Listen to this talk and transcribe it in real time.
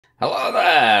Hello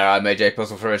there, I'm AJ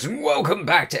PuzzleFerret, and welcome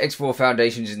back to X4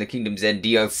 Foundations in the Kingdom's End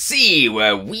DLC,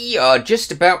 where we are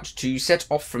just about to set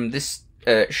off from this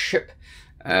ship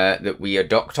that we are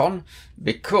docked on,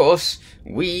 because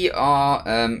we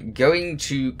are going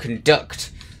to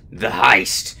conduct the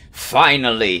heist,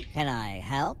 finally. Can I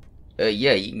help?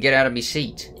 Yeah, you can get out of my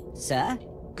seat. Sir?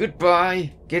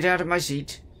 Goodbye, get out of my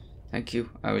seat. Thank you.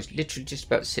 I was literally just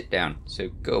about to sit down, so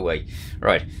go away.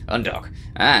 Right, undock.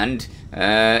 And,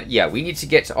 yeah, we need to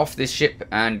get off this ship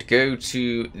and go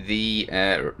to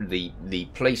the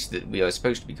place that we are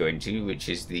supposed to be going to, which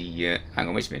is the, hang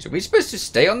on, wait a minute. Are we supposed to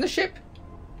stay on the ship?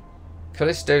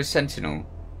 Callisto Sentinel.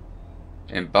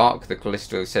 Embark the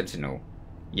Callisto Sentinel.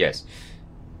 Yes.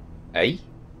 Eh?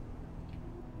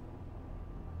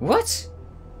 What?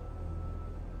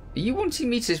 Are you wanting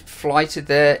me to fly to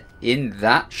there in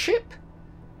that ship?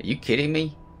 Are you kidding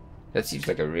me? That seems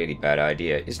like a really bad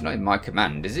idea. It's not in my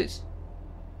command, is it?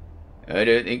 I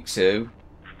don't think so.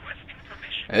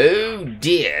 Oh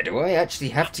dear, do I actually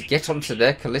have to get onto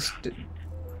their Callisto...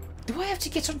 Do I have to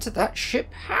get onto that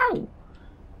ship? How?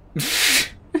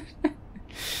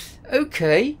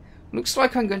 Okay, looks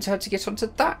like I'm going to have to get onto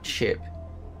that ship.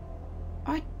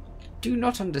 I do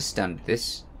not understand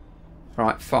this.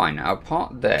 Right, fine. I'll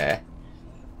park there.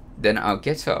 Then I'll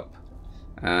get up.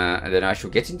 And then I shall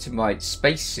get into my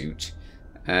spacesuit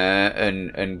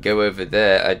and go over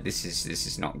there. This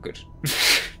is not good.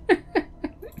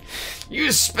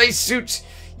 Use spacesuit.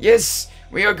 Yes,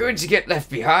 we are going to get left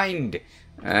behind.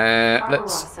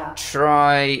 Let's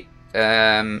try.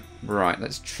 Right,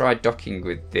 let's try docking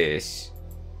with this.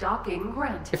 Docking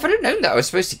granted. If I'd have known that I was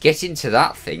supposed to get into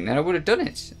that thing, then I would have done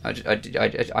it.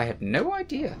 I had no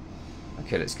idea.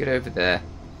 Okay, let's get over there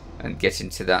and get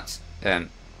into that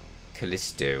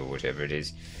Callisto, or whatever it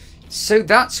is. So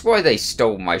that's why they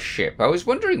stole my ship. I was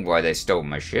wondering why they stole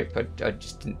my ship. I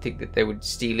just didn't think that they would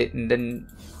steal it and then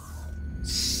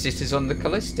sit us on the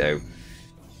Callisto.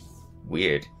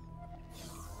 Weird.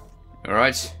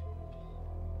 Alright.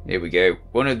 Here we go.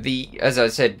 One of the, as I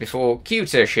said before,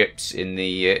 cuter ships in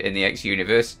the X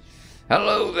universe.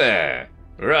 Hello there.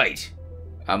 Right.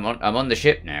 I'm on the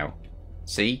ship now.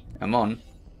 See? I'm on.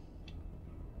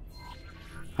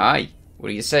 Hi. What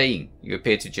are you saying? You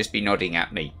appear to just be nodding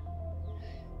at me.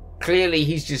 Clearly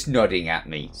he's just nodding at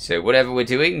me. So whatever we're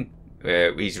doing,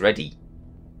 he's ready.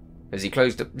 Has he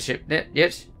closed up the ship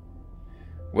yet?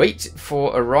 Wait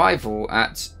for arrival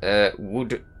at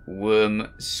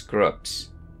Woodworm Scrubs.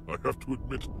 I have to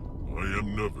admit, I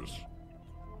am nervous.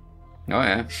 Oh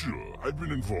yeah. Sure, I've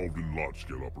been involved in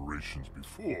large-scale operations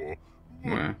before,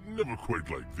 but never quite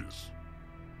like this.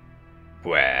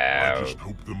 Well, I just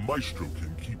hope the Maestro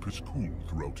can keep his cool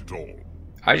throughout it all.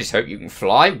 I just hope you can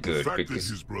fly good, The fact because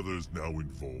that his brother is now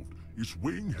involved is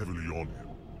weighing heavily on him.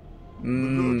 The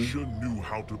nerd sure knew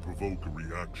how to provoke a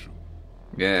reaction.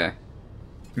 yeah.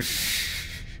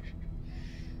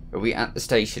 Are we at the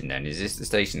station then? Is this the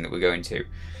station that we're going to?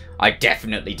 I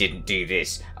definitely didn't do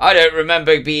this. I don't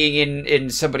remember being in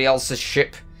somebody else's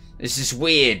ship. This is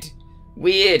weird.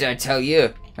 Weird, I tell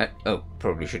you. Oh,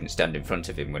 probably shouldn't stand in front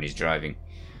of him when he's driving.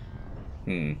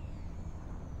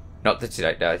 Not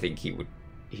that I think he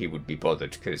would be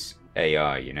bothered, because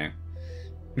AI, you know.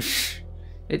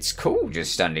 It's cool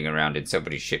just standing around in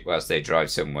somebody's ship whilst they drive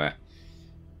somewhere.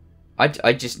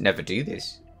 I just never do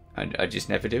this. I just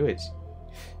never do it.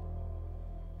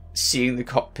 Seeing the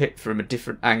cockpit from a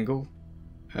different angle,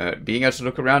 being able to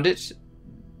look around it,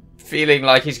 feeling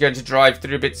like he's going to drive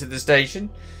through bits of the station.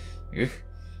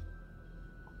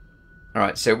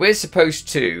 Alright, so we're supposed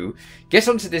to get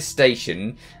onto this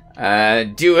station,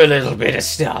 do a little bit of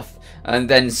stuff, and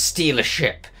then steal a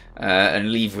ship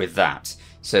and leave with that.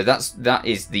 So that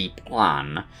is the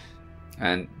plan,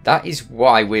 and that is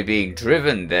why we're being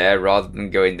driven there rather than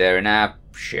going there in our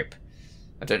ship.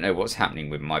 I don't know what's happening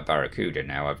with my Barracuda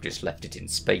now. I've just left it in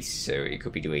space, so it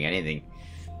could be doing anything.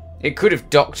 It could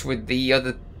have docked with the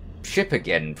other ship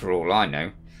again, for all I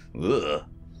know. Ugh.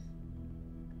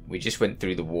 We just went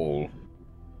through the wall.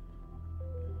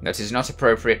 That is not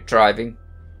appropriate driving.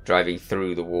 Driving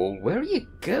through the wall. Where are you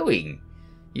going?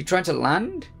 You trying to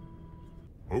land?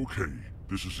 Okay,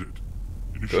 this is it.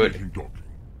 Initiating docking.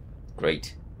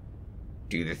 Great.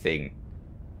 Do the thing.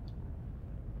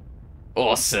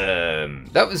 Awesome!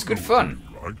 That was good fun.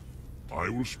 Right. I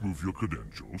will smooth your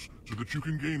credentials so that you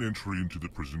can gain entry into the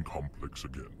prison complex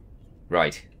again.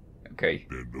 Right. Okay.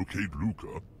 Then locate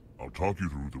Luca. I'll talk you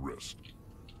through the rest.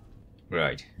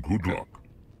 Right. Good luck.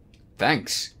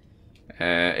 Thanks.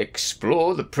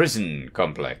 Explore the prison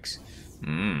complex.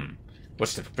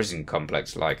 What's the prison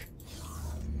complex like?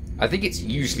 I think it's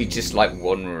usually just like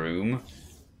one room.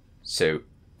 So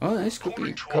Oh, this could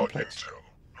be According to our complex. intel,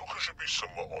 Luca should be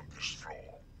somewhere on this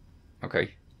floor.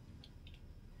 Okay.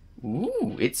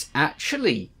 Ooh, it's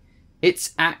actually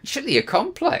a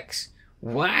complex.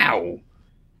 Wow.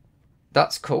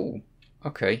 That's cool.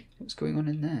 Okay, what's going on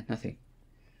in there? Nothing.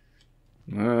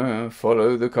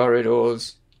 Follow the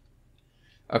corridors.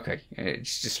 Okay,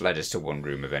 it's just led us to one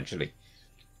room eventually.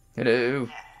 Hello.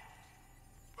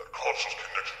 The console's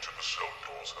connection to the cell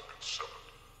doors have been severed.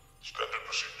 Standard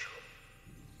procedure.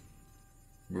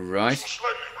 Right. This will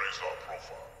slightly raise our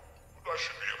profile, but I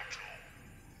should be able to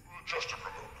adjust it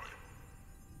remotely.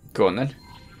 Go on then.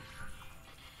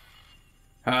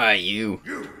 Hi, you.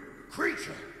 You,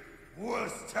 creature!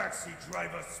 Worst taxi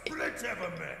driver Split ever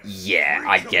met! Yeah,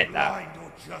 I Creature get that. blind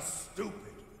or just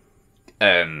stupid?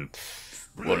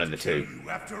 One of the two. Kill you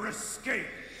after escape.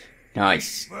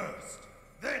 Nice. First,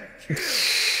 then kill.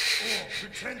 Or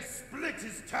pretend Split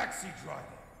is taxi driver.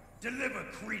 Deliver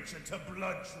creature to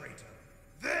blood traitor.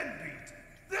 Then beat.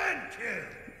 Then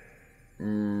kill.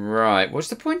 Right. What's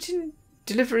the point in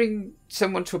delivering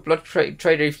someone to a blood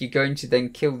trader if you're going to then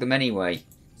kill them anyway?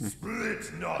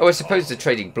 Split not. Oh, I suppose they're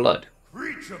trading blood.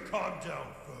 Creature, calm down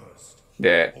first.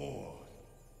 Yeah.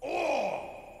 Or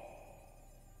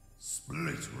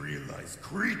Split realize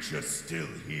creature still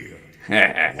here.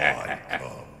 Why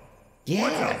come? Yeah.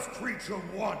 What else creature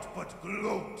want but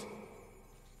gloat?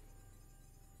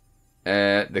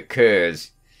 The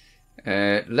curs.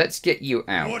 Let's get you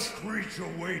out. What creature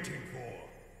waiting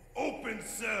for? Open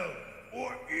cell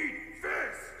or eat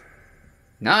fist?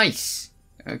 Nice.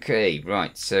 Okay,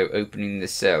 right. So opening the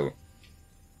cell.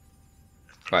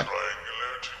 Right.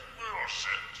 Triangularity will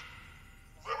sit.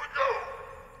 There we go.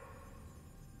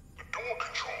 The door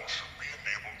controls should be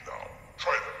enabled now.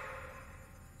 Try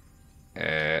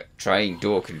them. Trying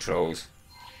door controls.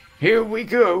 Here we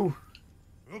go.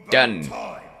 About Done.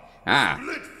 time. Ah.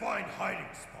 Split find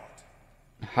hiding spot.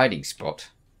 Hiding spot.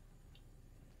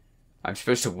 I'm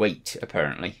supposed to wait,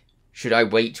 apparently. Should I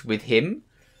wait with him?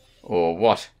 Or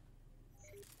what?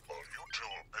 While you two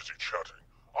are busy chatting,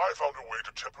 I found a way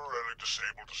to temporarily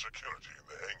disable the security in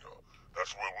the hangar.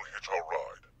 That's where we'll hitch our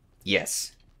ride.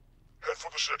 Yes. Head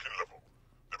for the second level.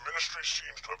 The Ministry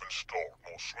seems to have installed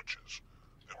more switches.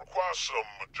 They require some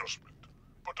adjustment,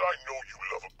 but I know you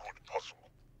love a good puzzle.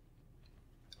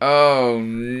 Oh,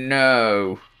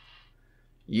 no.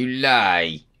 You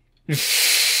lie.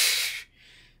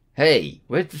 Hey,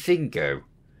 where'd the thing go?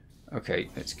 Okay,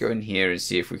 let's go in here and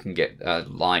see if we can get a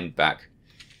line back.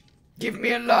 Give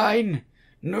me a line!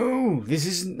 No, this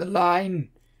isn't the line.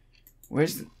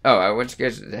 Where's the... Oh, I want to go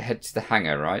to head to the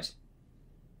hangar, right?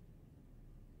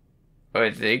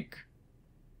 I think.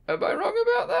 Am I wrong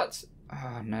about that?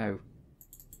 Oh, no.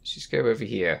 Let's just go over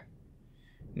here.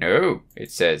 No,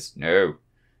 it says no.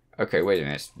 Okay, wait a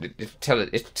minute.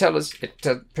 It'll tell us it's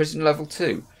prison level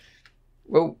 2.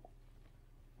 Well,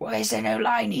 why is there no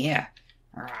line here?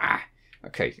 Ah.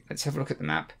 Okay, let's have a look at the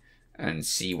map and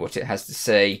see what it has to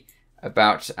say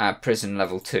about our prison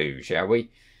level 2, shall we?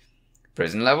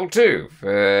 Prison level 2.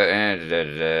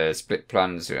 Split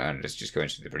plans. Let's just go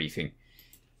into the briefing.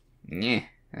 Yeah.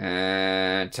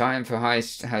 Time for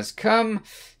heist has come.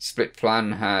 Split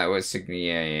plan was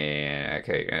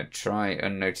okay. Try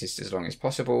unnoticed as long as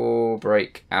possible.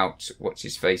 Break out. What's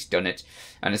his face? Done it.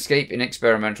 And escape in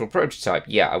experimental prototype.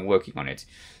 Yeah, I'm working on it.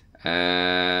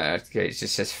 Okay, it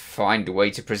just says find a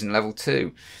way to prison level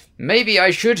 2. Maybe I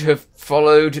should have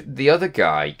followed the other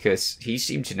guy because he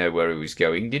seemed to know where he was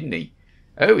going, didn't he?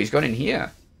 Oh, he's gone in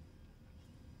here.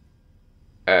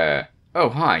 Oh,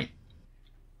 hi.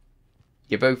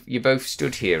 You both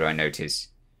stood here, I notice.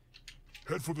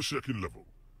 Head for the second level.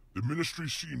 The Ministry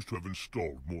seems to have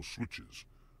installed more switches.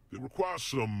 They require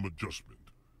some adjustment.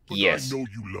 But Yes. I know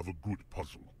you love a good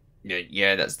puzzle.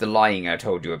 Yeah, that's the lying I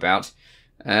told you about.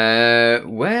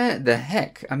 Where the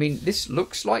heck? I mean, this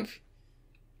looks like...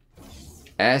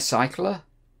 Air Cycler?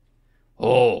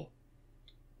 Oh.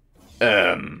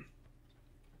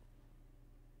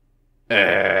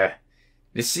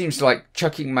 This seems like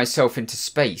chucking myself into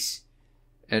space.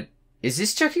 Is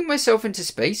this chucking myself into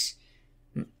space?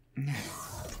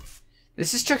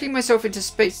 This is chucking myself into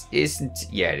space, isn't?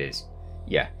 Yeah, it is.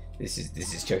 Yeah, this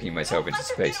is chucking myself into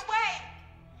space.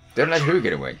 Don't let who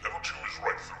get away? Level 2 is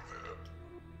right through there.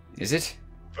 Is it?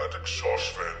 That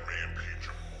exhaust fan may impede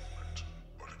your movement,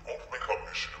 but it won't make our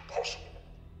mission impossible.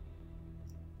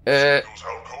 Those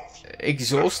alcoves?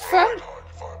 Exhaust That's where fan? I'd hide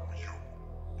if I were you.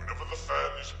 Whenever the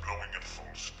fan is blowing at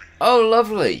full speed. Oh,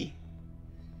 lovely.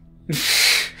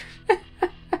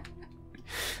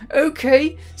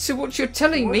 Okay, so what you're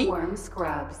telling me Woodworm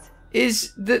scrubs.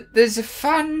 is that there's a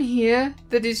fan here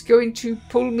that is going to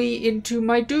pull me into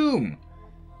my doom.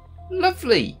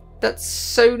 Lovely. That's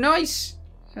so nice.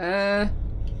 Okay.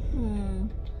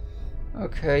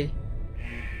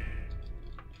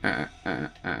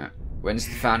 When's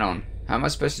the fan on? How am I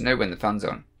supposed to know when the fan's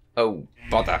on? Oh,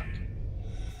 bother.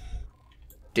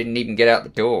 Didn't even get out the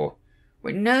door.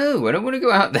 Wait, no, I don't want to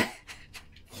go out there.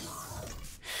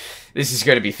 This is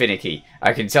going to be finicky.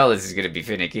 I can tell this is going to be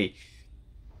finicky.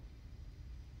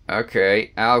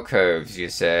 Okay, alcoves, you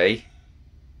say.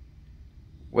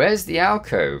 Where's the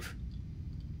alcove?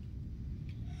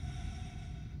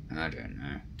 I don't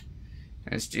know.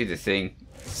 Let's do the thing.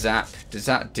 Zap. Does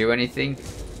that do anything?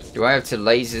 Do I have to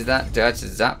laser that? Do I have to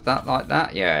zap that like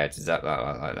that? Yeah, I have to zap that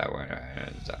like that.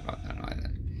 Zap like that like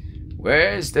that.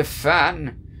 Where's the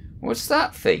fan? What's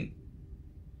that thing?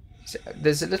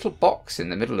 There's a little box in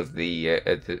the middle of the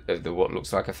what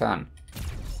looks like a fan.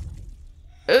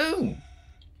 Oh.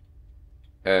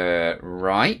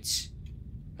 Right.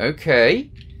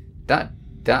 Okay. That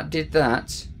did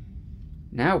that.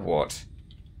 Now what?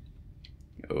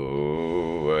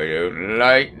 Oh, I don't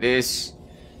like this.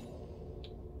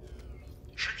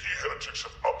 Cheeky heretics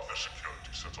have upped their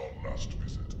security since our last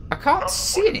visit. I can't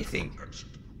see anything.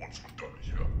 Once we're done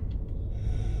here.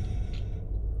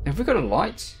 Have we got a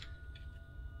light?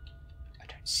 I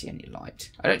don't see any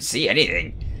light. I don't see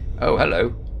anything. Oh,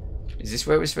 hello. Is this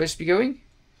where we're supposed to be going?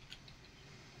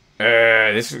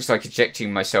 This looks like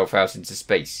ejecting myself out into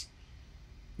space.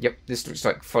 Yep, this looks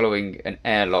like following an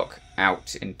airlock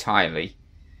out entirely.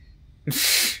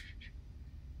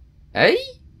 Eh?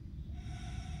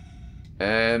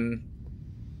 I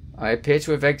appear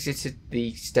to have exited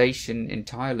the station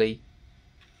entirely.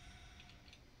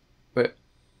 But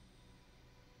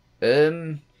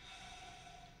am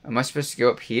I supposed to go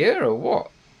up here or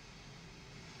what?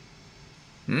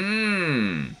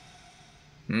 I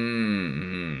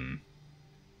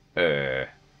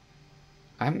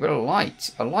haven't got a light.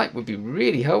 A light would be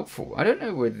really helpful. I don't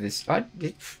know whether this...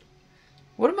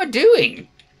 What am I doing?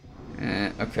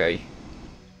 Okay.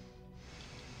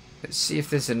 Let's see if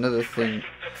there's another thing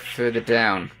further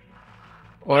down.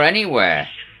 Or anywhere.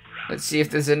 Let's see if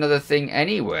there's another thing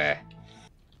anywhere.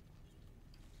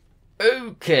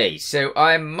 Okay, so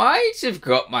I might have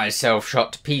got myself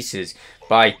shot to pieces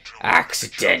by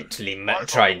accidentally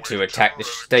trying to attack the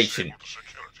station.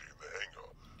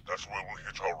 That's where we'll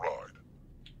hitch our ride.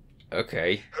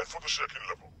 Okay. Head for the second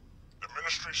level. The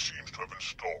Ministry seems to have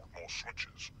installed more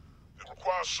switches. It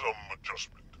requires some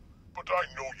adjustment, but I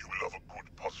know you love a good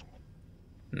puzzle.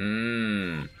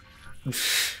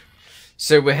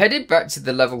 So we're headed back to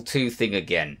the level 2 thing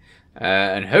again.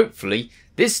 And hopefully,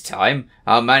 this time,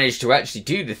 I'll manage to actually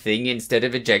do the thing instead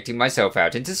of ejecting myself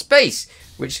out into space.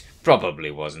 Which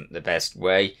probably wasn't the best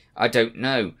way. I don't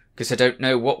know. Because I don't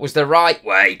know what was the right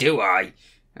way, do I?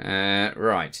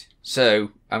 Right.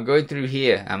 So, I'm going through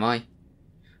here, am I?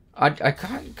 I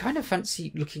kind of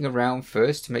fancy looking around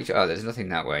first to make sure... Oh, there's nothing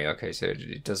that way. Okay, so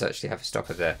it does actually have a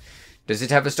stopper there. Does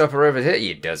it have a stopper over here?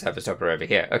 It does have a stopper over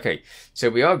here. Okay, so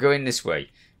we are going this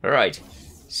way. Alright,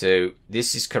 so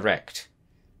this is correct.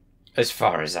 As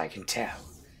far as I can tell.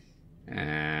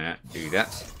 Not do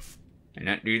that. And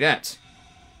not do that.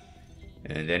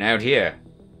 And then out here.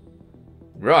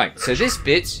 Right, so this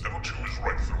bit... Level 2 is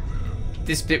right through there.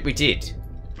 This bit we did.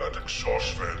 That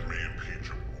exhaust fan may impede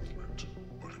your movement,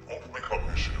 but it won't make our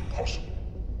mission impossible.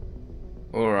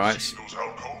 Alright. See those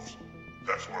alcoves?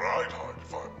 That's where I'd hide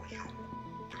if I were you.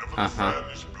 Whenever the fan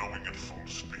is blowing at full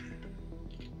speed.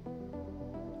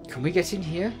 Can we get in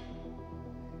here?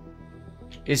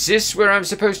 Is this where I'm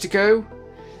supposed to go?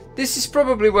 This is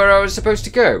probably where I was supposed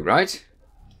to go, right?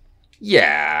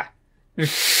 Yeah.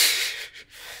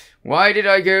 Why did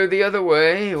I go the other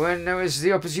way when there was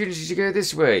the opportunity to go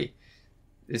this way?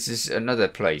 This is another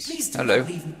place. Please hello. Do not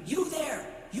leave me. You there.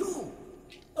 You.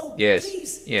 Oh, yes.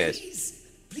 Please, yes. Please.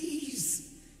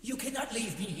 Please. You cannot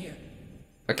leave me here.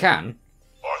 I can.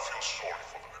 I feel sorry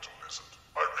for the little lizard.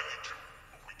 I really do.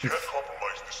 But we can't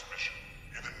compromise this mission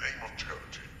in the name of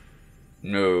charity.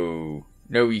 No.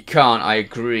 No, you can't. I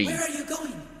agree. Where are you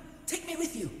going? Take me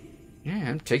with you. Yeah,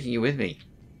 I'm taking you with me.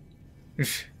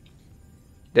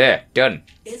 There, done.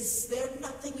 Is there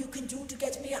nothing you can do to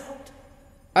get me out?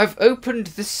 I've opened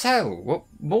the cell. What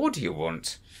more do you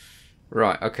want?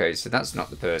 Right, okay, so that's not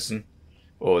the person.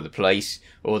 Or the place.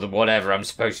 Or the whatever I'm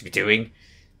supposed to be doing.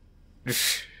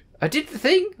 I did the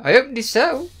thing. I opened his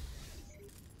cell.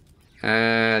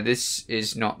 This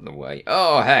is not the way.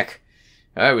 Oh, heck.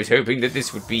 I was hoping that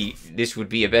this would be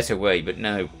a better way, but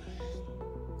no.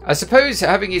 I suppose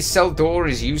having his cell door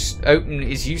open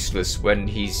is useless when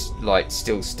he's, like,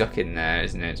 still stuck in there,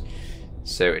 isn't it?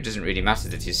 So it doesn't really matter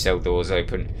that his cell door's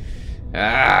open.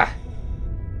 Ah!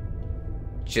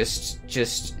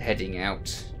 just heading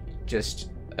out.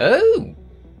 Oh!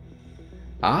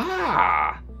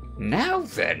 Ah! Now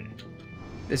then.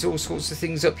 There's all sorts of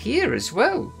things up here as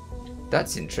well.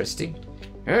 That's interesting.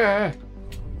 Ah!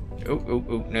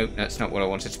 Oh, no, that's not what I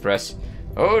wanted to press.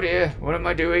 Oh dear, what am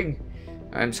I doing?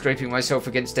 I'm scraping myself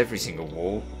against every single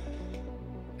wall.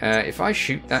 If I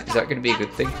shoot that, is that going to be a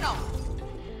good thing?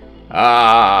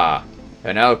 Ah!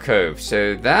 An alcove.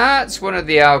 So that's one of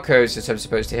the alcoves that I'm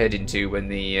supposed to head into when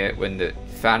the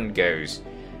fan goes.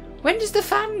 When does the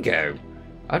fan go?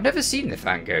 I've never seen the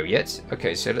fan go yet.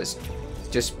 Okay, so let's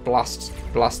just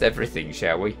blast everything,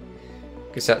 shall we?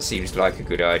 Because that seems like a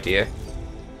good idea.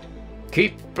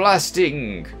 Keep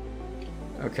blasting!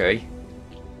 Okay.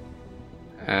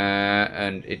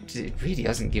 And it really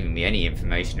hasn't given me any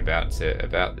information about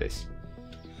this.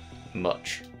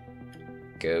 Much.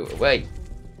 Go away.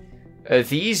 Are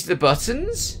these the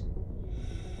buttons?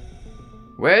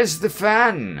 Where's the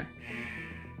fan?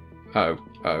 Oh.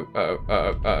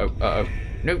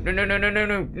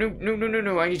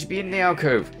 No. I need to be in the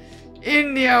alcove.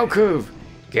 In the alcove!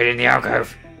 Get in the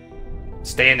alcove.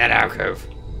 Stay in that alcove.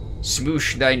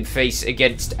 Smoosh thine face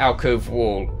against alcove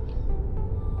wall.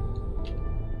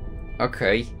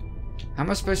 Okay. How am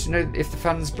I supposed to know if the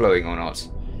fan's blowing or not?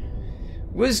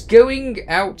 Was going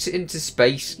out into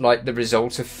space like the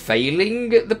result of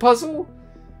failing at the puzzle?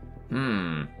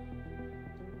 I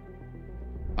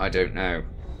don't know.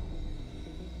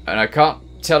 And I can't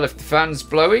tell if the fan's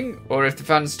blowing or if the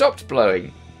fan stopped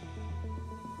blowing.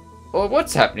 Or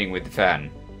what's happening with the fan.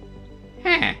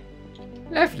 Huh.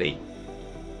 Lovely.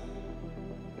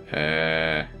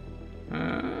 Is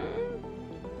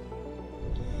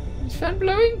the fan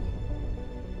blowing?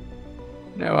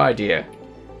 No idea.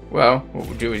 Well, what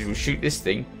we'll do is we'll shoot this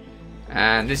thing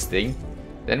and this thing.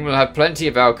 Then we'll have plenty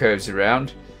of alcoves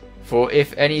around for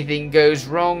if anything goes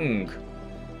wrong.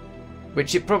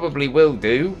 Which it probably will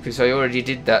do, because I already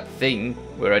did that thing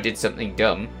where I did something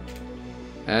dumb.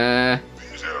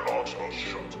 These airlocks are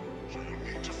shut, so you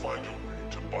need to find a way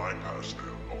to bypass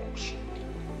their locks.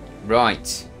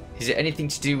 Right. Is it anything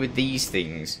to do with these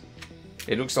things?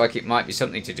 It looks like it might be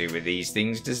something to do with these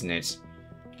things, doesn't it?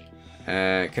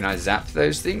 Can I zap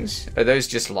those things? Are those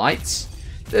just lights?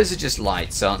 Those are just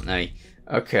lights, aren't they?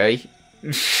 Okay.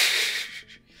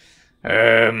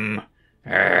 But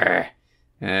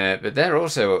they're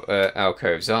also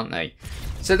alcoves, aren't they?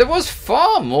 So there was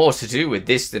far more to do with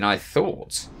this than I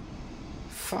thought.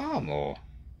 Far more.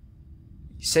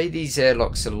 You say these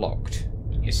airlocks are locked.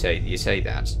 You say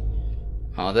that.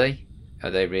 Are they? Are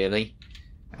they really?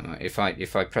 If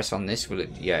I press on this, will it?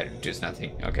 Yeah, it does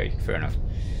nothing. Okay, fair enough.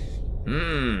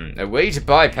 A way to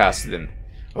bypass them.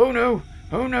 Oh no!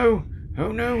 Oh no!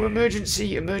 Oh no!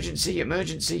 Emergency! Emergency!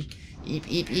 Emergency! Eep,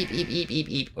 eep, eep, eep, eep, eep,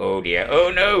 eep. Oh dear.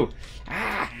 Oh no!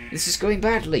 Ah! This is going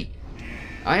badly.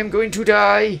 I am going to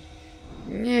die.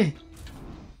 No,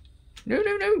 no,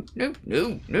 no, no,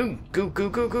 no, no. Go, go,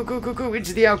 go, go, go, go, go.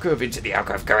 Into the alcove. Into the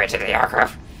alcove. Go into the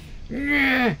alcove.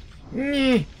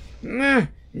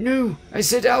 No, I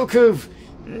said alcove.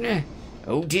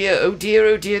 Oh dear, oh dear,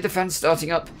 oh dear. The fan's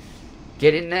starting up.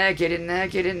 Get in there, get in there,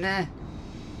 get in there.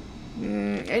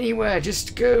 Anywhere,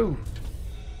 just go.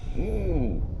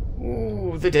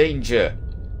 Ooh, the danger.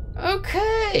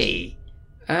 Okay.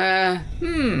 Yeah,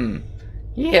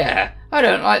 I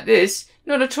don't like this.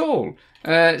 Not at all.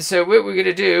 So what we're going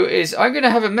to do is I'm going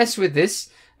to have a mess with this,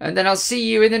 and then I'll see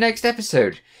you in the next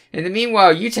episode. In the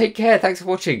meanwhile, you take care. Thanks for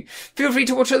watching. Feel free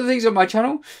to watch other things on my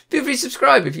channel. Feel free to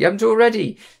subscribe if you haven't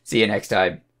already. See you next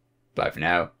time. Bye for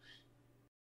now.